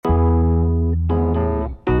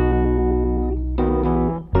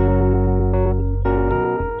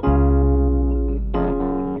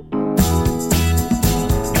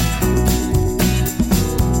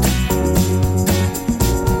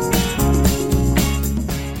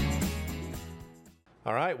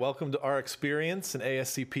right, welcome to our experience, an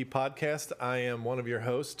ASCP podcast. I am one of your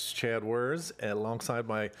hosts, Chad Wers, alongside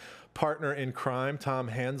my partner in crime, Tom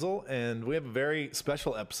Hansel, and we have a very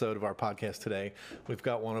special episode of our podcast today. We've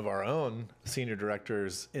got one of our own senior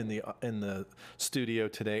directors in the studio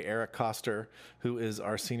today, Erik Koster, who is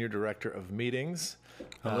our senior director of meetings.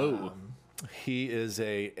 Hello. He is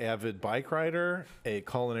a avid bike rider, a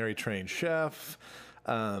culinary trained chef.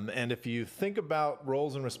 And if you think about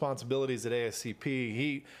roles and responsibilities at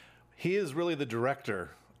ASCP, he is really the director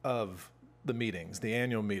of the meetings, the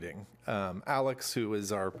annual meeting. Alex, who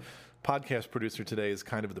is our podcast producer today, is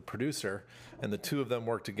kind of the producer, and the two of them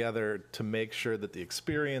work together to make sure that the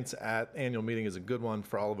experience at annual meeting is a good one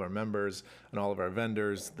for all of our members and all of our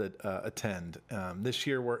vendors that attend. This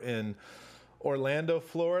year we're in Orlando,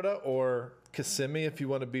 Florida, or Kissimmee, if you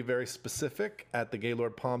want to be very specific, at the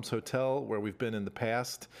Gaylord Palms Hotel, where we've been in the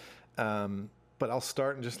past. But I'll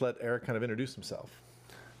start and just let Erik kind of introduce himself.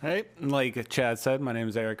 Hey, like Chad said, my name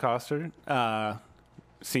is Erik Koster,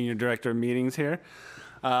 Senior Director of Meetings here.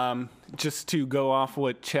 Just to go off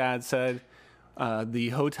what Chad said, the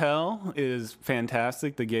hotel is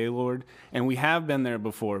fantastic, the Gaylord, and we have been there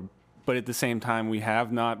before. But at the same time, we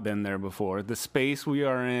have not been there before. The space we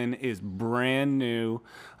are in is brand new.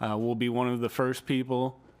 We'll be one of the first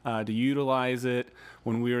people to utilize it.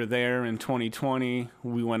 When we were there in 2020,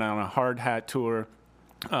 we went on a hard hat tour,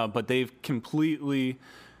 but they've completely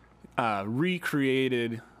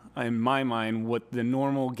recreated, in my mind, what the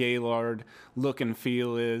normal Gaylord look and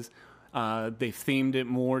feel is. They've themed it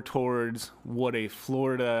more towards what a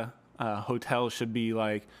Florida hotel should be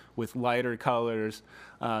like, with lighter colors,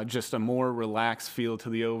 just a more relaxed feel to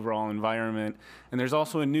the overall environment. And there's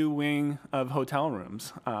also a new wing of hotel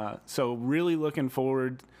rooms. So really looking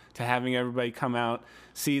forward to having everybody come out,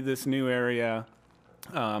 see this new area,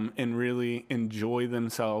 and really enjoy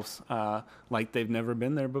themselves like they've never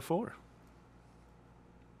been there before.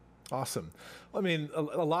 Awesome. I mean, a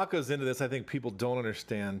lot goes into this. I think people don't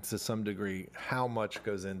understand to some degree how much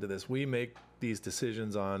goes into this. We make these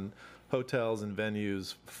decisions on hotels and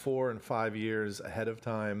venues 4 and 5 years ahead of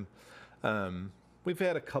time. We've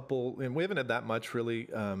had a couple, and we haven't had that much really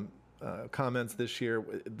comments this year.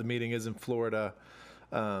 The meeting is in Florida,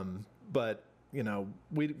 but you know,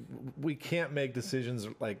 we can't make decisions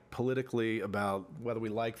like politically about whether we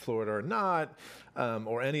like Florida or not,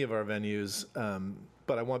 or any of our venues.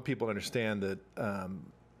 But I want people to understand that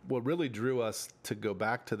what really drew us to go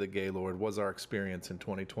back to the Gaylord was our experience in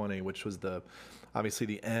 2020, which was obviously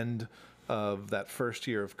the end of that first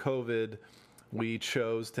year of COVID. We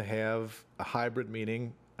chose to have a hybrid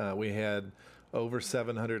meeting. We had over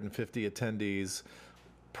 750 attendees.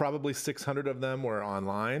 Probably 600 of them were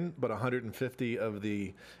online, but 150 of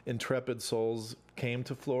the intrepid souls came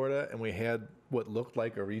to Florida, and we had what looked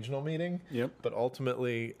like a regional meeting, but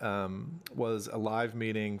ultimately was a live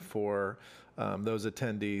meeting for those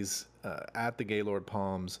attendees at the Gaylord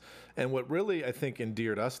Palms. And what really, I think,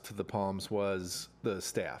 endeared us to the Palms was the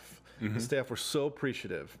staff. Mm-hmm. The staff were so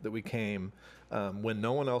appreciative that we came when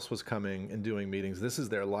no one else was coming and doing meetings. This is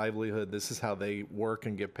their livelihood. This is how they work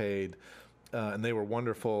and get paid. And they were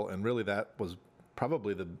wonderful. And really that was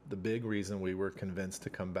probably the big reason we were convinced to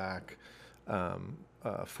come back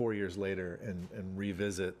 4 years later and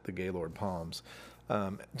revisit the Gaylord Palms.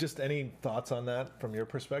 Just any thoughts on that from your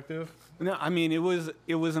perspective? No, I mean, it was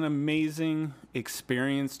an amazing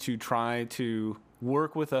experience to try to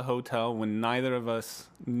work with a hotel when neither of us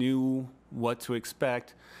knew what to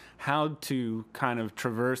expect, how to kind of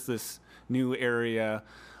traverse this new area,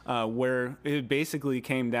 where it basically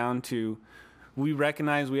came down to, we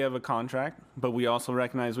recognize we have a contract, but we also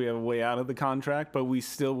recognize we have a way out of the contract, but we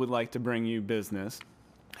still would like to bring you business.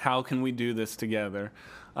 How can we do this together?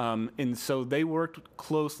 And so they worked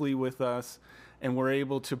closely with us and were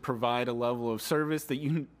able to provide a level of service that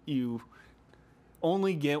you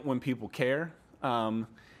only get when people care. And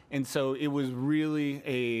so it was really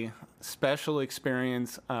a special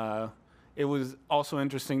experience. It was also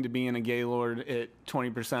interesting to be in a Gaylord at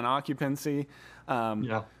 20% occupancy.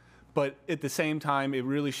 But at the same time, it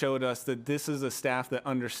really showed us that this is a staff that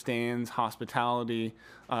understands hospitality,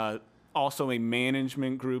 also a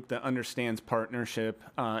management group that understands partnership,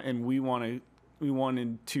 and we wanted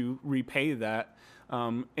to repay that,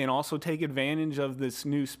 and also take advantage of this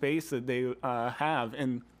new space that they have.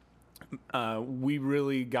 And we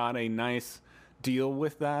really got a nice deal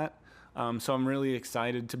with that. So I'm really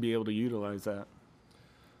excited to be able to utilize that.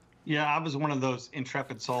 Yeah, I was one of those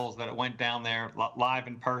intrepid souls that went down there live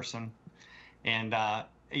in person, and I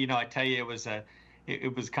tell you,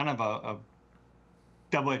 it was kind of a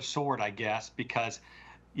double-edged sword, I guess, because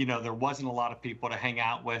there wasn't a lot of people to hang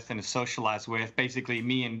out with and to socialize with. Basically,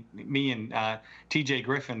 me and TJ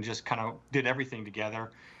Griffin just kind of did everything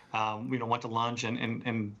together. Went to lunch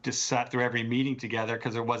and just sat through every meeting together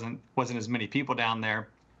because there wasn't as many people down there.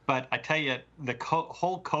 But I tell you, the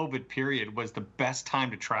whole COVID period was the best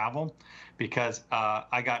time to travel because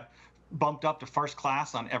I got bumped up to first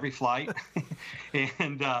class on every flight.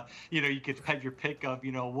 And you could have your pick of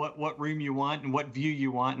what room you want and what view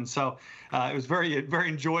you want. And so it was very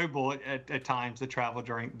enjoyable at times to travel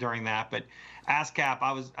during that. But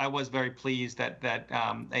ASCP, I was very pleased that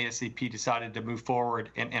ASCP decided to move forward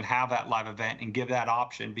and have that live event and give that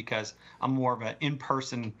option, because I'm more of an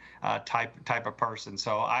in-person type of person.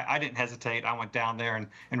 So I didn't hesitate. I went down there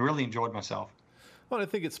and really enjoyed myself. Well, I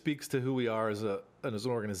think it speaks to who we are as an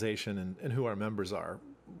organization and who our members are.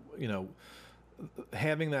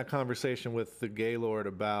 Having that conversation with the Gaylord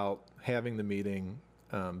about having the meeting,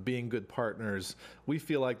 being good partners, we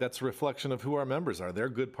feel like that's a reflection of who our members are. They're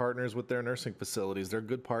good partners with their nursing facilities. They're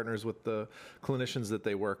good partners with the clinicians that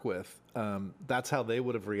they work with. That's how they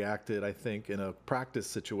would have reacted, I think, in a practice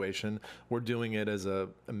situation. We're doing it as a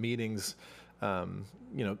meetings,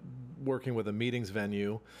 working with a meetings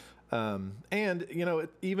venue.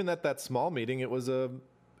 Even at that small meeting,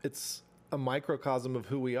 it's a microcosm of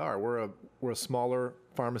who we are. We're a smaller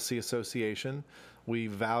pharmacy association. We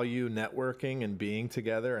value networking and being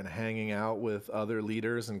together and hanging out with other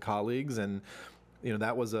leaders and colleagues. And,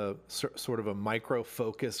 that was a sort of a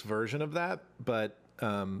micro-focus version of that. But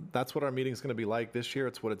that's what our meeting is going to be like this year.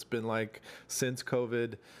 It's what it's been like since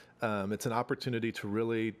COVID. It's an opportunity to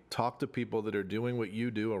really talk to people that are doing what you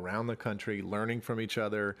do around the country, learning from each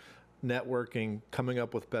other, networking, coming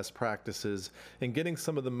up with best practices, and getting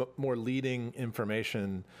some of the more leading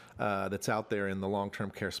information that's out there in the long-term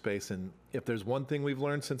care space. And if there's one thing we've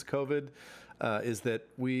learned since COVID, is that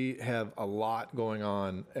we have a lot going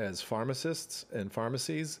on as pharmacists and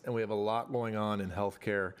pharmacies, and we have a lot going on in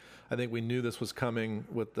healthcare. I think we knew this was coming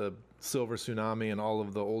with the silver tsunami and all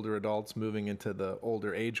of the older adults moving into the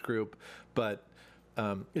older age group, but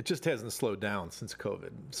it just hasn't slowed down since COVID.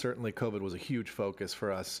 Certainly COVID was a huge focus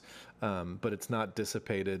for us, but it's not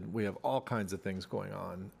dissipated. We have all kinds of things going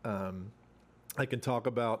on. I can talk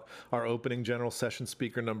about our opening general session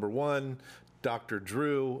speaker number 1, Dr.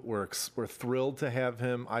 Drew. We're thrilled to have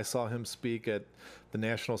him. I saw him speak at the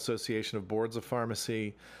National Association of Boards of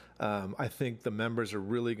Pharmacy. I think the members are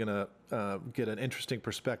really going to get an interesting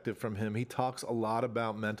perspective from him. He talks a lot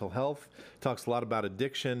about mental health, talks a lot about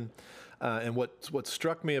addiction. And what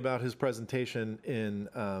struck me about his presentation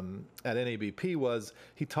at NABP was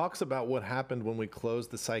he talks about what happened when we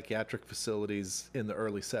closed the psychiatric facilities in the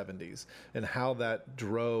early 70s and how that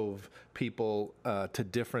drove people to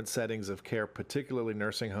different settings of care, particularly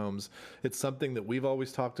nursing homes. It's something that we've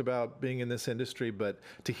always talked about being in this industry, but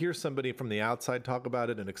to hear somebody from the outside talk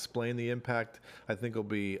about it and explain the impact, I think will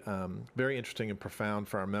be very interesting and profound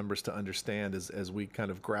for our members to understand as we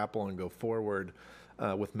kind of grapple and go forward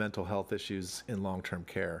with mental health issues in long-term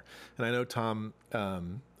care. And I know, Tom,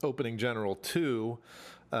 opening general 2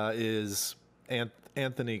 is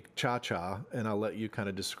Anthony Cha-Cha, and I'll let you kind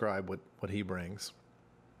of describe what he brings.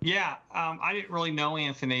 Yeah, I didn't really know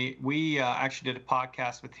Anthony. We actually did a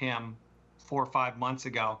podcast with him 4 or 5 months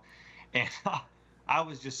ago, and I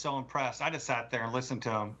was just so impressed. I just sat there and listened to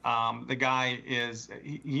him. The guy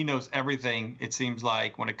he knows everything, it seems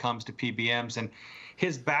like, when it comes to PBMs, and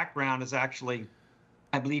his background is actually,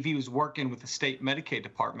 I believe he was working with the state Medicaid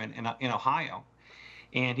department in Ohio.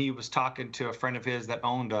 And he was talking to a friend of his that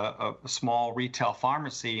owned a small retail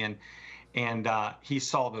pharmacy, and he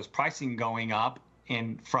saw those pricing going up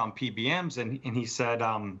from PBMs, and he said,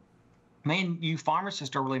 man, you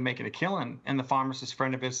pharmacists are really making a killing. And the pharmacist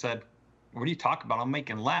friend of his said, what are you talking about? I'm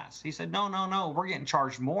making less. He said, no, we're getting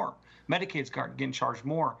charged more. Medicaid's getting charged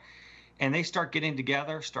more. And they start getting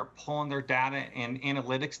together, start pulling their data and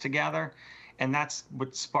analytics together. And that's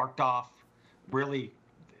what sparked off really,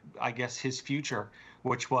 I guess, his future,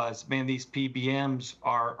 which was, man, these PBMs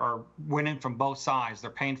are winning from both sides.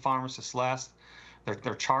 They're paying pharmacists less,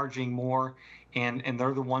 they're charging more, and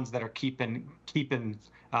they're the ones that are keeping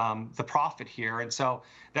the profit here. And so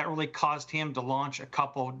that really caused him to launch a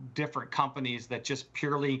couple different companies that just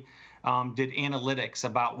purely did analytics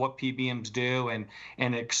about what PBMs do, and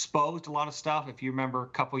exposed a lot of stuff. If you remember a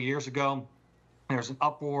couple of years ago, there was an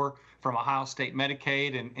uproar from Ohio State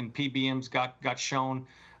Medicaid, and PBMs got shown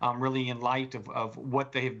really in light of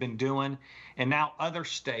what they have been doing. And now other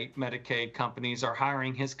state Medicaid companies are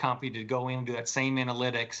hiring his company to go in and do that same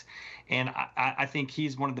analytics. And I think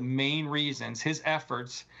he's one of the main reasons, his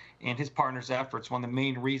efforts and his partner's efforts, one of the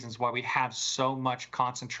main reasons why we have so much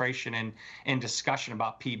concentration and discussion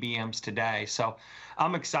about PBMs today. So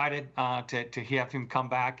I'm excited to have him come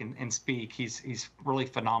back and speak. He's really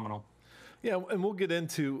phenomenal. Yeah, and we'll get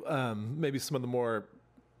into maybe some of the more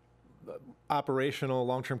operational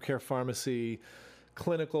long-term care pharmacy,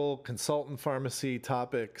 clinical consultant pharmacy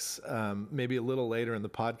topics maybe a little later in the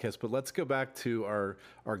podcast. But let's go back to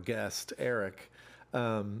our guest, Erik.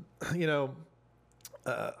 I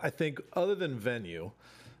think other than venue,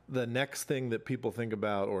 the next thing that people think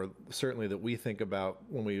about, or certainly that we think about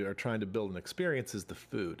when we are trying to build an experience, is the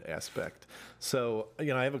food aspect. So,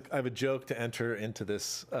 I have a joke to enter into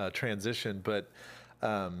this transition, but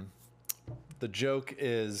the joke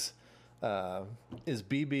is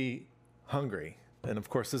BB hungry? And of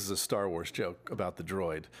course, this is a Star Wars joke about the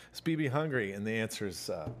droid. Is BB hungry? And the answer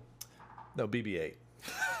is no, BB-8.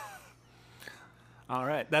 All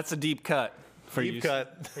right, that's a deep cut for you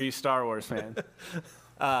Star Wars fans.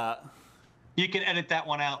 You can edit that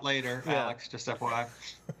one out later, yeah. Alex, just FYI.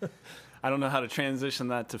 I don't know how to transition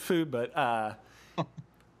that to food, but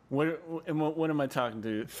what am I talking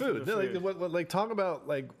to? Food. Talk about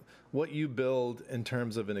what you build in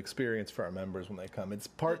terms of an experience for our members when they come. It's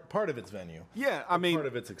part of its venue. Yeah, part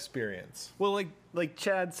of its experience. Well, like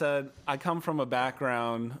Chad said, I come from a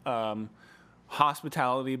background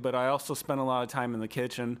hospitality, but I also spent a lot of time in the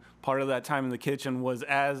kitchen. Part of that time in the kitchen was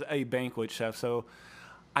as a banquet chef. So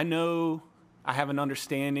I know I have an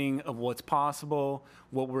understanding of what's possible,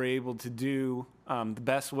 what we're able to do, the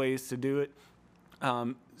best ways to do it.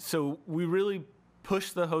 So we really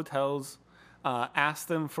push the hotels, ask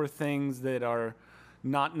them for things that are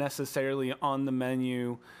not necessarily on the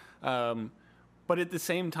menu. But at the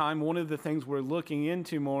same time, one of the things we're looking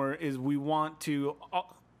into more is we want to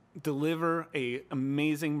deliver a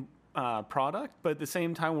amazing product, but at the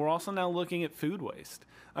same time, we're also now looking at food waste.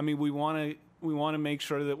 I mean, we want to make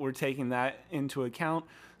sure that we're taking that into account.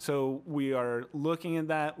 So we are looking at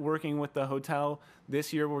that, working with the hotel.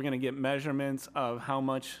 This year, we're going to get measurements of how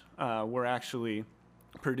much we're actually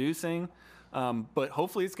producing. But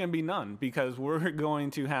hopefully it's going to be none, because we're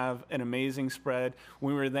going to have an amazing spread.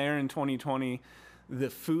 When we were there in 2020, the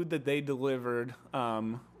food that they delivered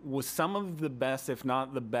was some of the best, if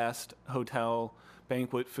not the best, hotel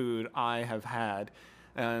banquet food I have had.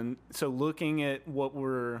 And so looking at what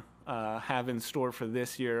we're have in store for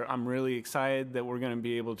this year, I'm really excited that we're going to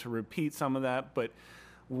be able to repeat some of that. But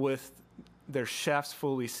with their chefs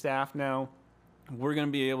fully staffed now, we're going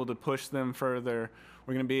to be able to push them further.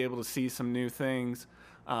 We're going to be able to see some new things.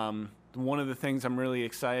 One of the things I'm really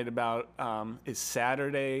excited about is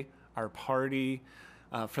Saturday, our party.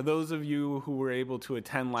 For those of you who were able to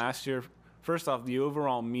attend last year, first off, the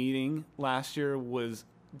overall meeting last year was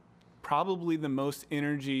probably the most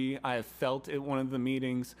energy I have felt at one of the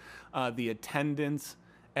meetings. The attendance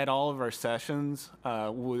at all of our sessions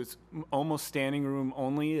was almost standing room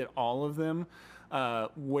only at all of them,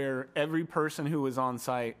 where every person who was on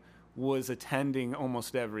site was attending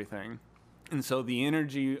almost everything. And so the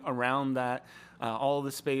energy around that, all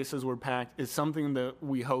the spaces were packed, is something that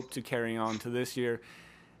we hope to carry on to this year.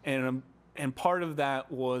 And part of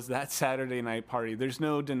that was that Saturday night party. There's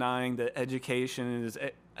no denying that education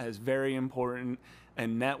is very important,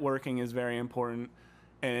 and networking is very important.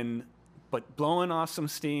 But blowing off some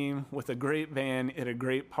steam with a great band at a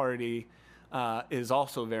great party is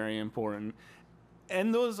also very important.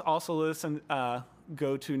 And those also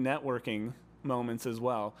go to networking moments as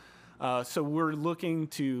well. So we're looking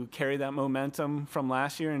to carry that momentum from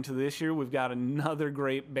last year into this year. We've got another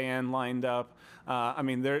great band lined up.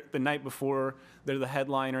 The night before, they're the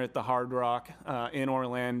headliner at the Hard Rock in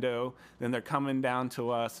Orlando. Then they're coming down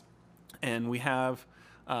to us. And we have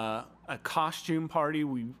a costume party.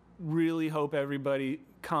 We really hope everybody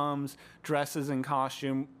comes, dresses in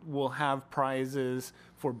costume. We'll have prizes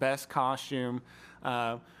for best costume.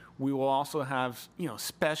 We will also have,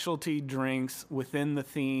 specialty drinks within the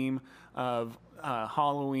theme of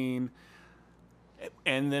Halloween,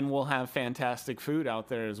 and then we'll have fantastic food out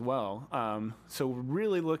there as well. So we're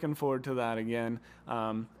really looking forward to that again.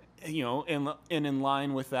 And in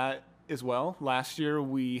line with that as well, last year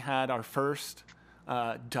we had our first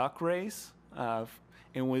duck race.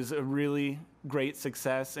 It was a really great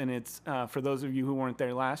success, and it's for those of you who weren't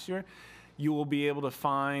there last year, you will be able to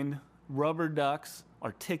find rubber ducks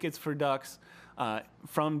or tickets for ducks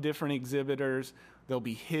from different exhibitors. They'll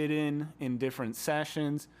be hidden in different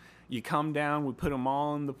sessions. You come down, we put them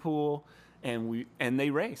all in the pool, and they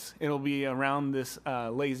race. It'll be around this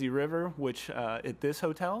lazy river, which at this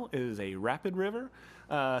hotel is a rapid river.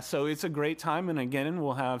 So it's a great time, and again,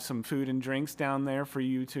 we'll have some food and drinks down there for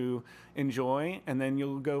you to enjoy, and then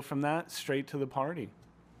you'll go from that straight to the party.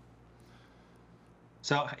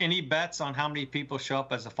 So, any bets on how many people show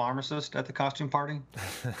up as a pharmacist at the costume party?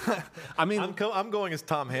 I mean, I'm going as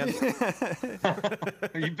Tom Hansen.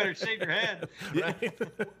 You better shave your head.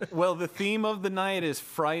 Right? well, the theme of the night is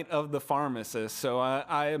Fright of the Pharmacist. So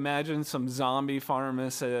I imagine some zombie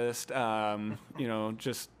pharmacist,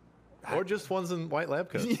 Or just ones in white lab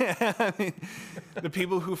coats. Yeah, I mean, the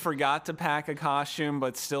people who forgot to pack a costume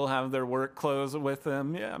but still have their work clothes with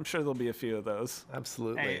them. Yeah, I'm sure there'll be a few of those.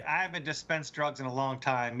 Absolutely. Hey, I haven't dispensed drugs in a long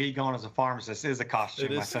time. Me going as a pharmacist is a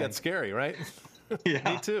costume. It is. It's scary, right?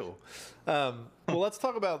 Yeah. Me too. Well, let's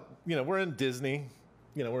talk about, we're in Disney.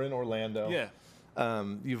 We're in Orlando. Yeah.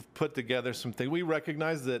 You've put together some things. We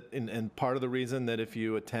recognize that, and part of the reason that if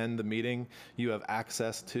you attend the meeting, you have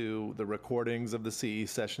access to the recordings of the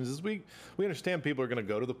CE sessions is we understand people are going to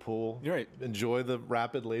go to the pool, Right. enjoy the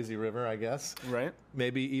rapid lazy river, I guess. Right.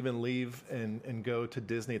 Maybe even leave and go to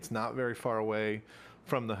Disney. It's not very far away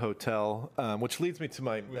from the hotel, which leads me to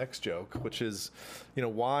my next joke, which is,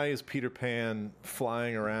 why is Peter Pan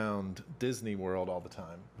flying around Disney World all the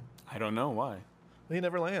time? I don't know why. He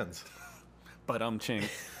never lands. But ching.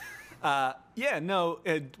 Well, That's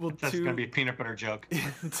going to be a peanut butter joke.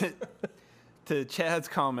 to Chad's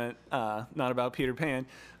comment, not about Peter Pan,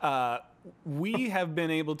 we have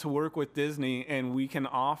been able to work with Disney, and we can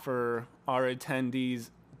offer our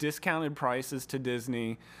attendees discounted prices to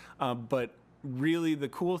Disney. But really, the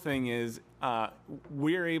cool thing is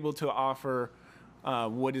we're able to offer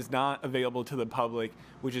what is not available to the public,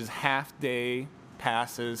 which is half-day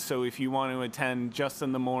passes. So if you want to attend just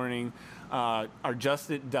in the morning, or just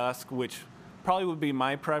at dusk, which probably would be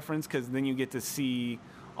my preference because then you get to see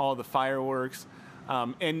all the fireworks.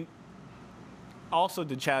 And also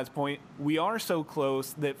to Chad's point, we are so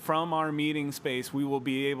close that from our meeting space, we will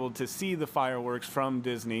be able to see the fireworks from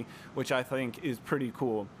Disney, which I think is pretty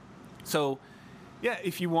cool. So, yeah,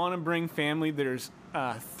 if you want to bring family, there's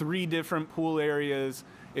 3 different pool areas.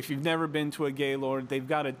 If you've never been to a Gaylord, they've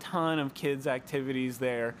got a ton of kids' activities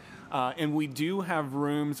there. And we do have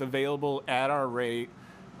rooms available at our rate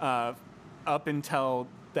up until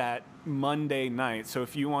that Monday night. So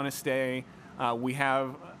if you want to stay, we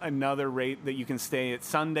have another rate that you can stay at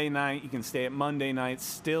Sunday night. You can stay at Monday night,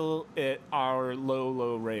 still at our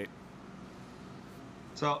low rate.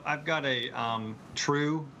 So I've got a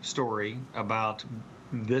true story about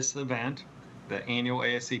this event, the annual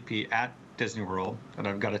ASCP at Disney World, that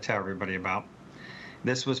I've got to tell everybody about.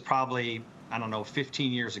 This was probably,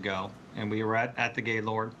 15 years ago, and we were at the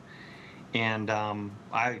Gaylord, and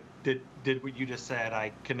I did what you just said.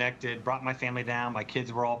 I connected, brought my family down. My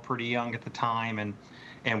kids were all pretty young at the time,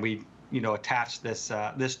 and we attached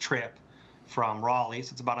this trip from Raleigh,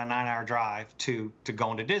 so it's about a 9-hour drive to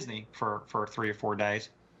going to Disney for 3 or 4 days.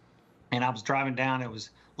 And I was driving down. It was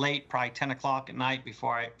late, probably 10 o'clock at night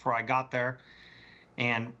before I got there,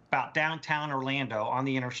 and about downtown Orlando on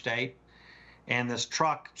the interstate, and this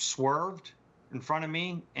truck swerved in front of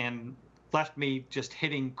me and left me just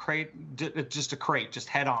hitting a crate, just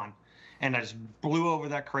head on. And I just blew over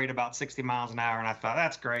that crate about 60 miles an hour, and I thought,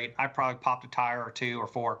 that's great. I probably popped a tire or 2 or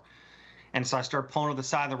 4. And so I started pulling to the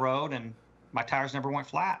side of the road, and my tires never went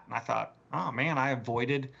flat. And I thought, oh man, I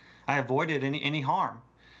avoided any harm.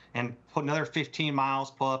 And put another 15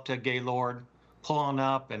 miles, pull up to Gaylord, pull on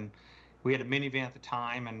up, and we had a minivan at the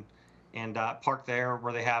time, and parked there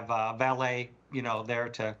where they have valet, there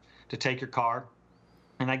to take your car.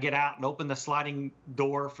 And I get out and open the sliding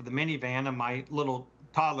door for the minivan, and my little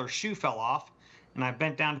toddler's shoe fell off, and I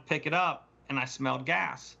bent down to pick it up, and I smelled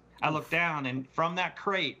gas. I looked down, and from that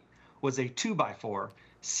crate was a 2x4,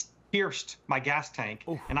 pierced my gas tank.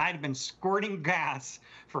 Oof. And I had been squirting gas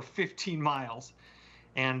for 15 miles.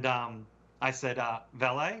 And I said,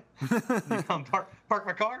 valet, you come park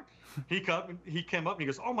my car? He came up and he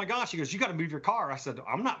goes, oh my gosh. He goes, you got to move your car. I said,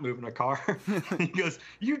 I'm not moving a car. He goes,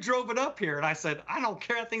 you drove it up here. And I said, I don't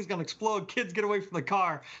care. That thing's going to explode. Kids, get away from the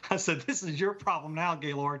car. I said, this is your problem now,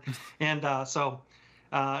 Gaylord. And so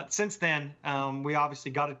since then, we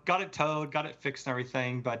obviously got it towed, got it fixed and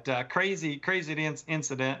everything. But crazy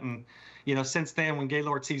incident. And since then, when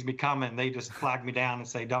Gaylord sees me coming, they just flag me down and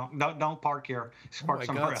say, don't park here. Just park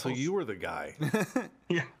somewhere else. So you were the guy.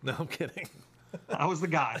 Yeah. No, I'm kidding. I was the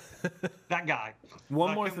guy. That guy.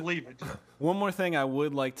 One more thing I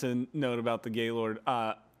would like to note about the Gaylord.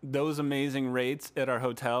 Those amazing rates at our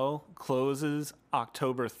hotel closes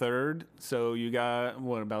October 3rd. So you got,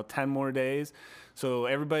 about 10 more days. So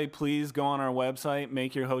everybody, please go on our website,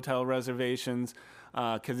 make your hotel reservations.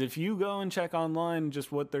 Because if you go and check online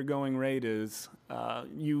just what their going rate is,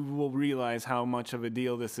 you will realize how much of a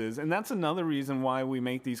deal this is. And that's another reason why we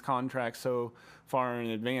make these contracts so far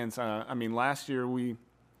in advance. I mean, last year we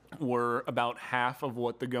were about half of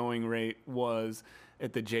what the going rate was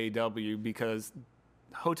at the JW because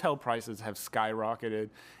hotel prices have skyrocketed,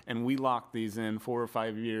 and we locked these in 4 or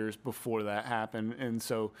 5 years before that happened. And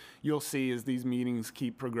so you'll see as these meetings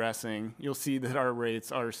keep progressing, you'll see that our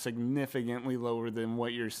rates are significantly lower than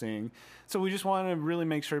what you're seeing. So we just want to really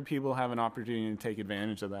make sure people have an opportunity to take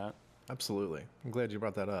advantage of that. Absolutely. I'm glad you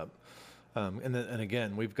brought that up. And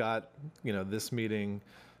again, we've got, this meeting,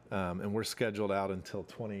 and we're scheduled out until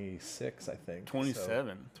 26, I think.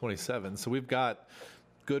 27. So, 27. So we've got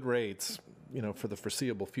good rates, for the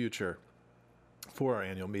foreseeable future for our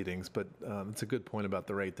annual meetings. But it's a good point about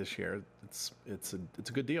the rate this year. It's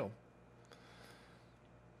a good deal.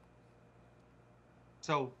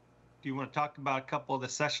 So do you want to talk about a couple of the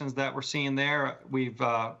sessions that we're seeing there? We've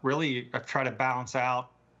really tried to balance out.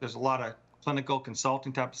 There's a lot of clinical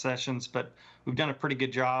consulting type of sessions, but we've done a pretty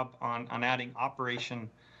good job on adding operation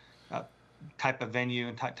type of venue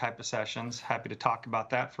and type of sessions. Happy to talk about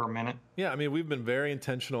that for a minute. Yeah, I mean, we've been very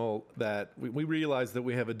intentional that we realize that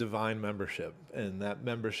we have a divine membership, and that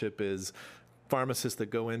membership is pharmacists that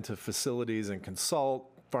go into facilities and consult,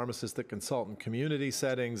 pharmacists that consult in community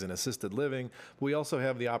settings and assisted living. We also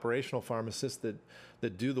have the operational pharmacists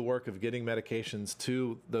that do the work of getting medications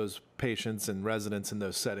to those patients and residents in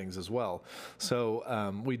those settings as well.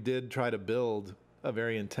 So we did try to build a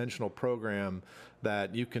very intentional program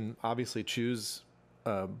that you can obviously choose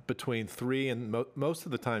between 3 and most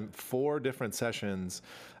of the time 4 different sessions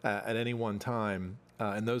at any one time.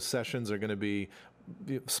 And those sessions are going to be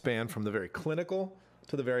span from the very clinical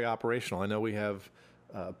to the very operational. I know we have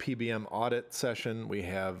a PBM audit session. We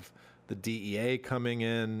have the DEA coming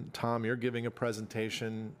in. Tom, you're giving a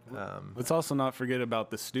presentation. Let's also not forget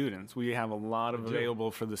about the students. We have a lot of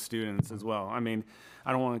available for the students as well. I mean,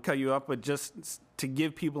 I don't want to cut you up, but just to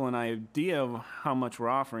give people an idea of how much we're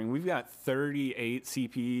offering, we've got 38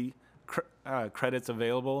 CP credits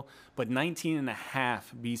available, but 19 and a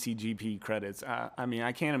half BCGP credits. I mean,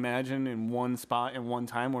 I can't imagine in one spot at one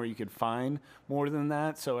time where you could find more than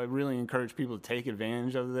that. So I really encourage people to take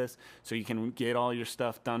advantage of this so you can get all your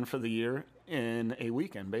stuff done for the year in a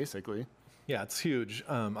weekend, basically. Yeah, it's huge.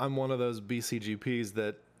 I'm one of those BCGPs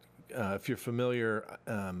that, if you're familiar,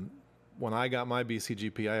 when I got my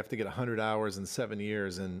BCGP, I have to get 100 hours in 7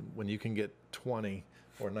 years. And when you can get 20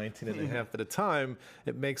 or 19 and a half at a time,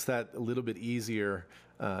 it makes that a little bit easier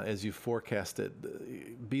as you forecast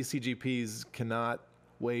it. BCGPs cannot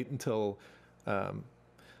wait until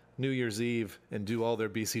New Year's Eve and do all their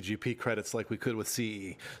BCGP credits like we could with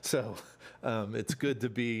CE. So it's good to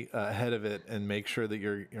be ahead of it and make sure that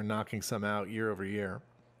you're knocking some out year over year.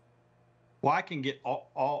 Well, I can get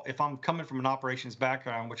all if I'm coming from an operations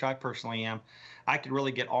background, which I personally am, I could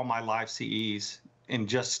really get all my live CEs and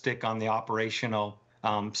just stick on the operational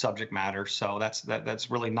subject matter. So that's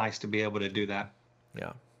really nice to be able to do that.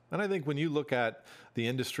 Yeah. And I think when you look at the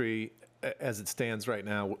industry as it stands right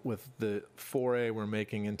now with the foray we're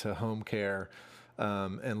making into home care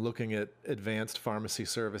and looking at advanced pharmacy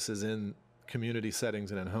services in community settings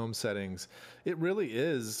and in home settings, it really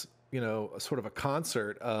is, sort of a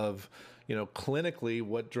concert of, clinically,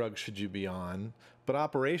 what drugs should you be on? But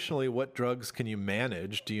operationally, what drugs can you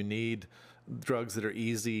manage? Do you need drugs that are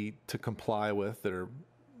easy to comply with, that are,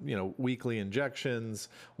 weekly injections,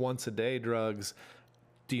 once a day drugs?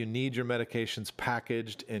 Do you need your medications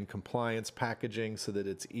packaged in compliance packaging so that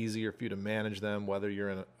it's easier for you to manage them, whether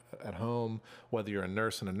you're at home, whether you're a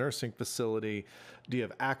nurse in a nursing facility? Do you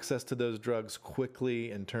have access to those drugs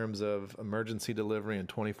quickly in terms of emergency delivery and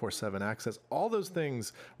 24/7 access? All those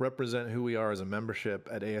things represent who we are as a membership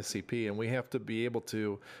at ASCP, and we have to be able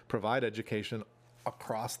to provide education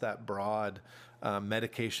across that broad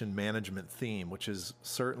medication management theme, which is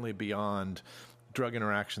certainly beyond drug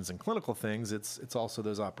interactions and clinical things. It's also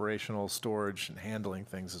those operational, storage, and handling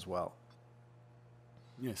things as well.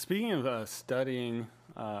 Yeah, speaking of studying,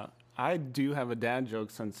 I do have a dad joke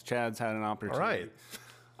since Chad's had an opportunity.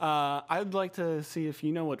 All right. I'd like to see if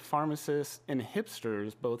you know what pharmacists and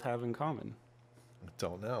hipsters both have in common.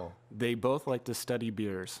 Don't know. They both like to study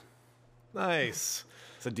beers. Nice.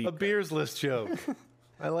 It's a deep cut. beers list joke.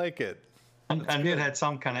 I like it. I knew it had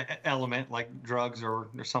some kind of element like drugs or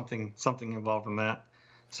something involved in that.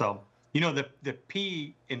 So The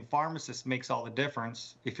P in pharmacist makes all the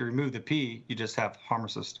difference. If you remove the P, you just have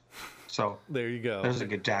pharmacist. So there you go. There's a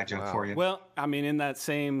good dad joke for you. Well, I mean, in that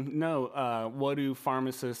same note, what do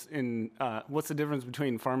pharmacists what's the difference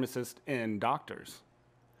between pharmacists and doctors?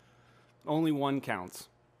 Only one counts.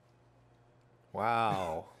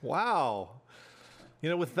 Wow. Wow.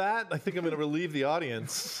 With that, I think I'm going to relieve the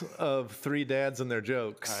audience of three dads and their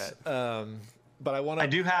jokes. All right. But I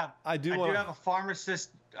do have a pharmacist.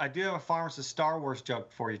 I do have a pharmacist Star Wars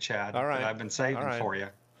joke for you, Chad. All right. That I've been saving for you.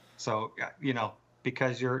 So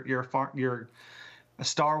because you're a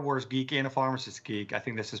Star Wars geek and a pharmacist geek, I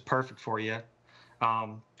think this is perfect for you.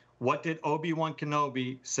 What did Obi-Wan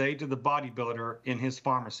Kenobi say to the bodybuilder in his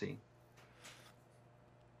pharmacy?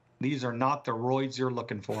 These are not the roids you're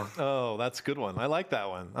looking for. Oh, that's a good one. I like that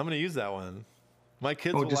one. I'm going to use that one. My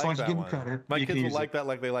kids will like that one. My kids will like that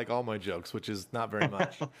like they like all my jokes, which is not very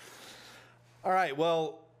much. All right.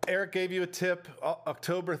 Well, Erik gave you a tip.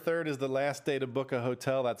 October 3rd is the last day to book a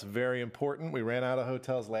hotel. That's very important. We ran out of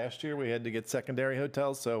hotels last year. We had to get secondary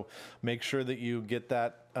hotels. So make sure that you get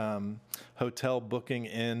that hotel booking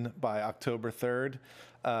in by October 3rd.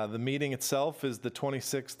 The meeting itself is the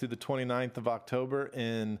 26th through the 29th of October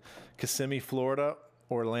in Kissimmee, Florida,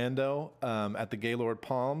 Orlando, at the Gaylord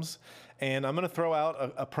Palms. And I'm going to throw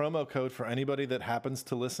out a promo code for anybody that happens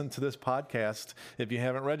to listen to this podcast. If you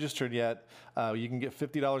haven't registered yet, you can get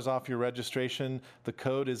 $50 off your registration. The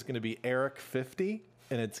code is going to be Erik50,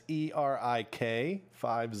 and it's ERIK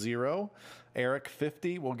 50.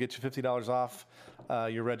 Erik50 will get you $50 off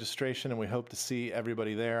your registration, and we hope to see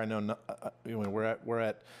everybody there. I know we're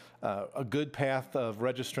at a good path of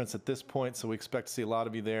registrants at this point, so we expect to see a lot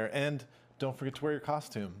of you there. And don't forget to wear your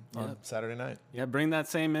costume on Saturday night. Yeah, bring that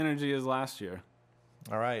same energy as last year.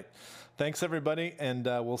 All right. Thanks, everybody, and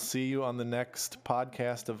we'll see you on the next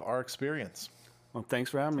podcast of Our Experience. Well, thanks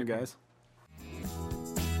for having me, guys.